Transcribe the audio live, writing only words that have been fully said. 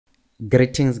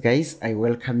Greetings guys, I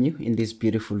welcome you in this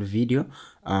beautiful video.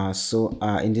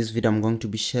 In this video I'm going to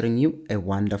be sharing you a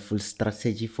wonderful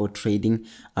strategy for trading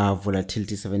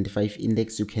volatility 75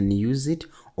 index. You can use it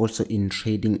also in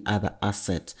trading other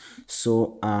assets.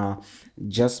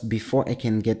 Just before I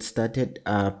can get started,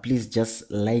 please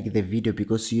just like the video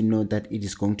because you know that it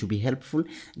is going to be helpful.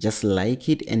 Just like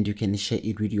it and you can share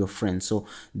it with your friends. So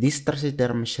this strategy that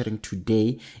I'm sharing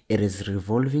today, it is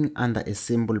revolving under a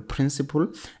simple principle,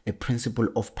 a principle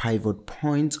of pivot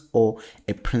points, or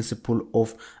a principle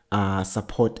of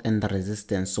support and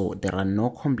resistance. So there are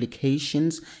no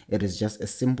complications. It is just a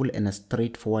simple and a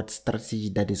straightforward strategy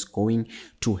that is going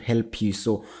to help you.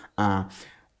 So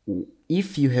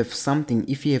if you have something,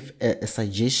 if you have a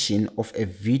suggestion of a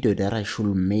video that I should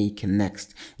make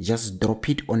next, just drop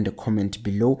it on the comment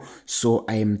below. So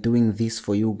I am doing this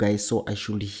for you guys, so I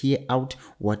should hear out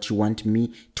what you want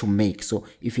me to make. So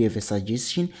if you have a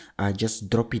suggestion, just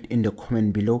drop it in the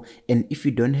comment below. And if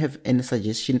you don't have any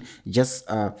suggestion, just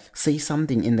say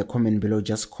something in the comment below.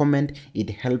 Just comment,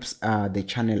 it helps the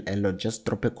channel a lot. Just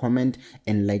drop a comment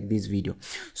and like this video.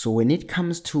 So when it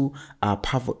comes to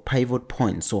pivot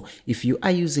points, so if you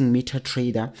are using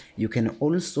MetaTrader, you can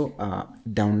also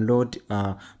download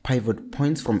pivot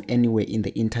points from anywhere in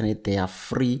the internet. They are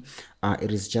free.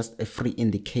 It is just a free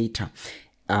indicator.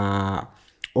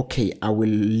 Okay, I will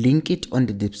link it on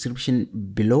the description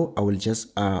below. I will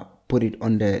just put it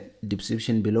on the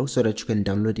description below so that you can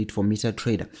download it for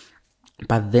MetaTrader.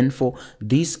 But then for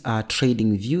this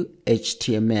trading view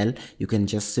HTML, you can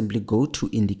just simply go to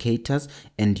indicators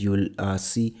and you will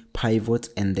see pivots,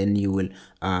 and then you will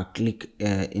click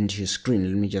into your screen.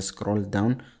 Let me just scroll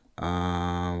down.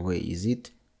 Where is it?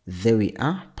 There we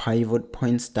are, pivot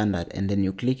point standard, and then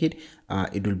you click it.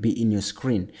 It will be in your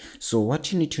screen. So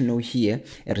what you need to know here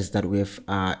is that we have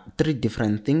three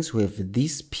different things. We have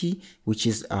this P, which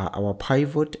is our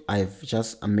pivot. I've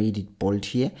just made it bold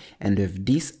here, and we have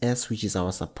this S, which is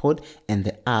our support, and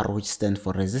the R, which stands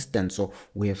for resistance. So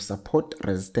we have support,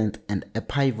 resistance, and a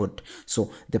pivot.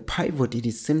 So the pivot, it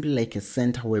is simply like a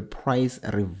center where price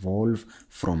revolve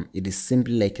from. It is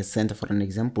simply like a center. For an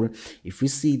example, if we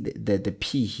see the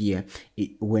P here,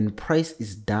 when price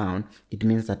is down, it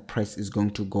means that price is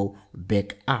going to go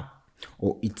back up,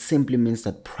 or it simply means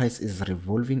that price is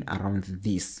revolving around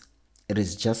this. It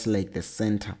is just like the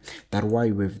center. That's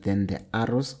why we've then the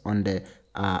arrows on the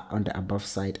above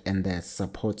side and the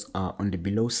supports are on the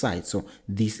below side. So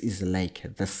this is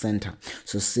like the center.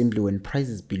 So simply when price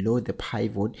is below the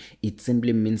pivot, it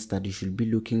simply means that you should be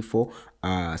looking for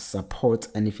support,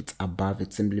 and if it's above,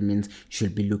 it simply means you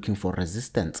should be looking for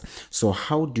resistance. So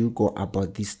how do you go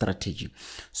about this strategy?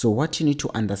 So what you need to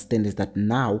understand is that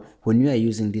now when you are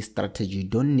using this strategy, you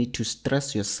don't need to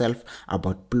stress yourself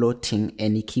about plotting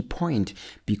any key point,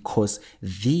 because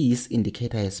this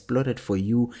indicator has plotted for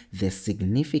you the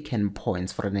significant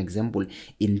points. For an example,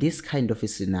 in this kind of a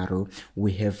scenario,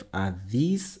 we have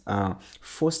these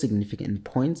 4 significant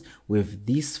points. We have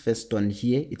this first one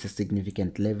here, it's a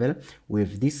significant level. We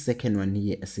have this second one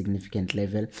here, a significant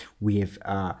level. We have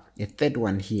a third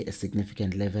one here, a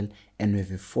significant level, and we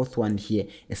have a fourth one here,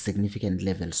 a significant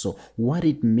level. So what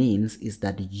it means is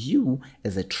that you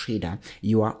as a trader,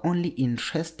 you are only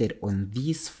interested on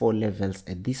these 4 levels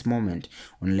at this moment,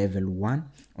 on level 1,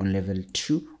 on level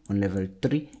 2, on level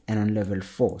 3, and on level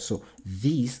 4. So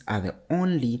these are the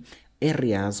only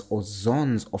areas or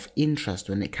zones of interest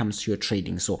when it comes to your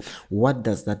trading. So what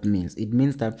does that mean? It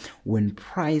means that when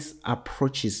price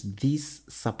approaches this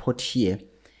support here,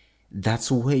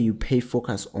 that's where you pay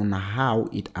focus on how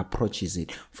it approaches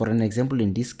it. For an example,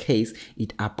 in this case,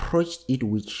 it approached it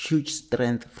with huge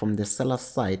strength from the seller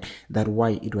side. That's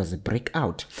why it was a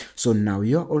breakout. So now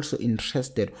you're also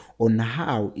interested on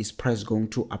how is price going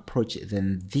to approach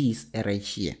then this area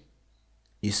here.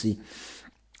 You see,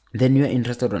 then you are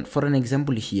interested on, for an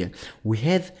example here, we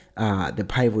have the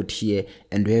pivot here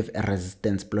and we have a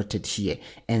resistance plotted here,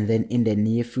 and then in the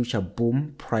near future,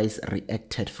 boom, price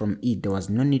reacted from it. There was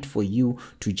no need for you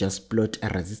to just plot a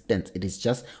resistance. It is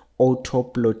just auto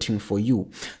plotting for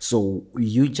you. So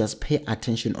you just pay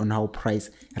attention on how price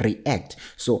react.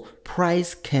 So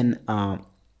price can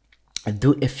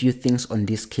do a few things on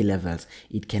these key levels.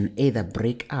 It can either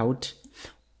break out,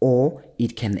 or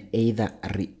it can either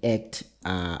react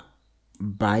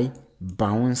by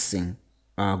bouncing,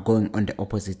 going on the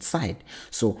opposite side.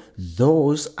 So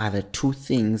those are the 2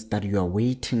 things that you are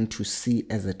waiting to see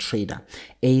as a trader,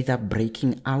 either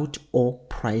breaking out or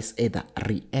price either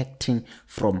reacting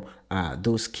from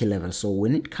those key levels. So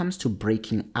when it comes to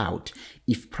breaking out,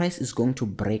 if price is going to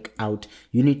break out,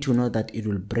 you need to know that it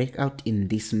will break out in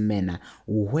this manner,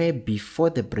 where before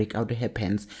the breakout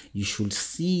happens, you should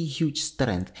see huge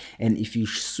strength. And if you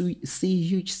see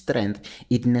huge strength,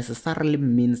 it necessarily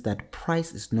means that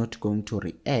price is not going to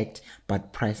react,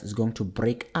 but price is going to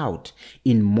break out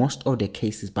in most of the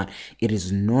cases. But it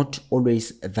is not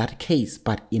always that case,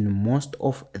 but in most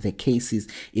of the cases,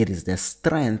 it is the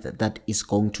strength that is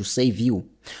going to save you.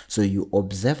 So you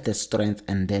observe the strength,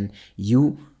 and then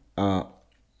you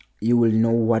will know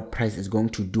what price is going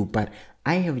to do. But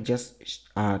I have just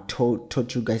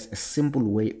taught you guys a simple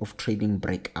way of trading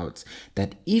breakouts,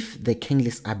 that if the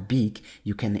candles are big,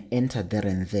 you can enter there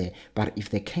and there. But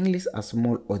if the candles are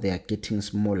small or they are getting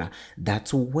smaller,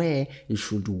 that's where you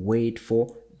should wait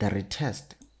for the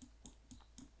retest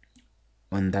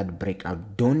on that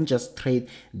breakout. Don't just trade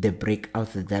the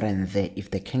breakout there and there.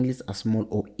 If the candles are small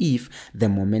or if the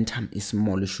momentum is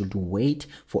small, you should wait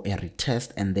for a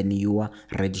retest, and then you are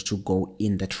ready to go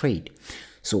in the trade.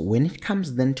 So when it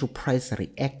comes then to price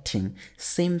reacting,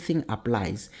 same thing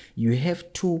applies. You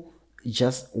have to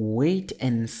just wait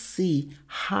and see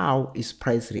how is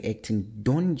price reacting.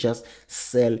 Don't just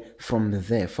sell from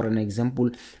there. For an example,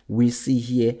 we see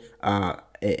here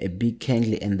a big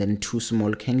candle and then two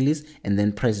small candles, and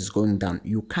then price is going down.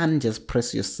 You can't just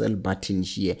press your sell button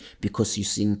here because you're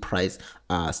seeing price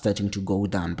starting to go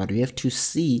down, but you have to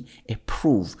see a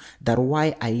proof. That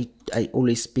why I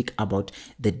always speak about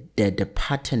the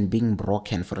pattern being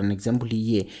broken. For an example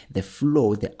here, the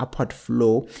flow, the upward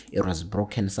flow, it was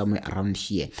broken somewhere around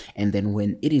here, and then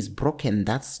when it is broken,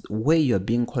 that's where you're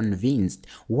being convinced.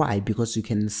 Why? Because you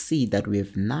can see that we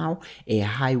have now a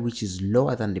high which is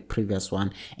lower than the previous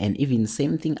one, and even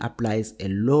same thing applies, a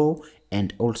low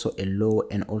and also a low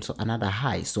and also another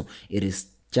high. So it is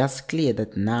just clear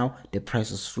that now the price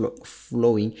is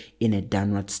flowing in a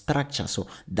downward structure. So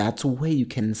that's where you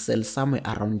can sell somewhere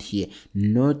around here,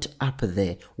 not up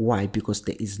there. Why? Because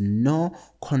there is no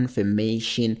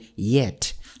confirmation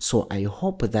yet. So I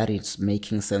hope that it's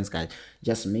making sense, guys.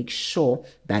 Just make sure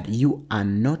that you are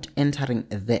not entering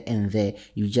there and there.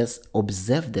 You just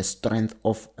observe the strength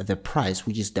of the price,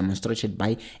 which is demonstrated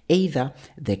by either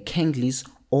the candles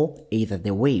or either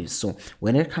the waves. So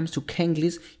when it comes to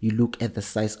candles, you look at the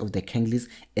size of the candles,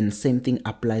 and same thing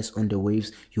applies on the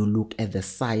waves. You look at the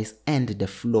size and the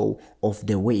flow of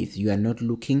the waves. You are not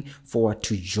looking forward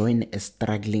to join a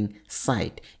struggling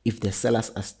side. If the sellers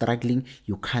are struggling,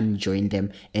 you can't join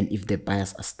them, and if the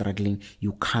buyers are struggling,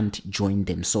 you can't join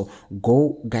them. So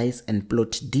go, guys, and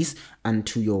plot this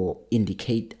onto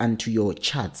your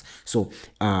charts. So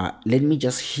let me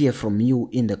just hear from you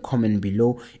in the comment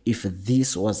below. If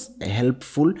this was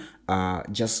helpful,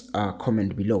 just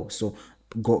comment below. So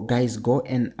go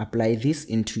and apply this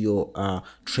into your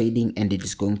trading, and it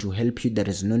is going to help you. There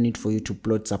is no need for you to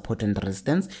plot support and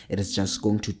resistance. It is just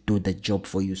going to do the job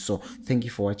for you. So thank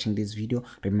you for watching this video.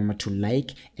 Remember to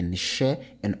like and share,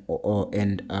 and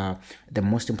the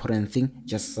most important thing,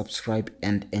 just subscribe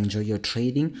and enjoy your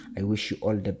trading. I wish you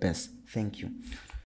all the best. Thank you.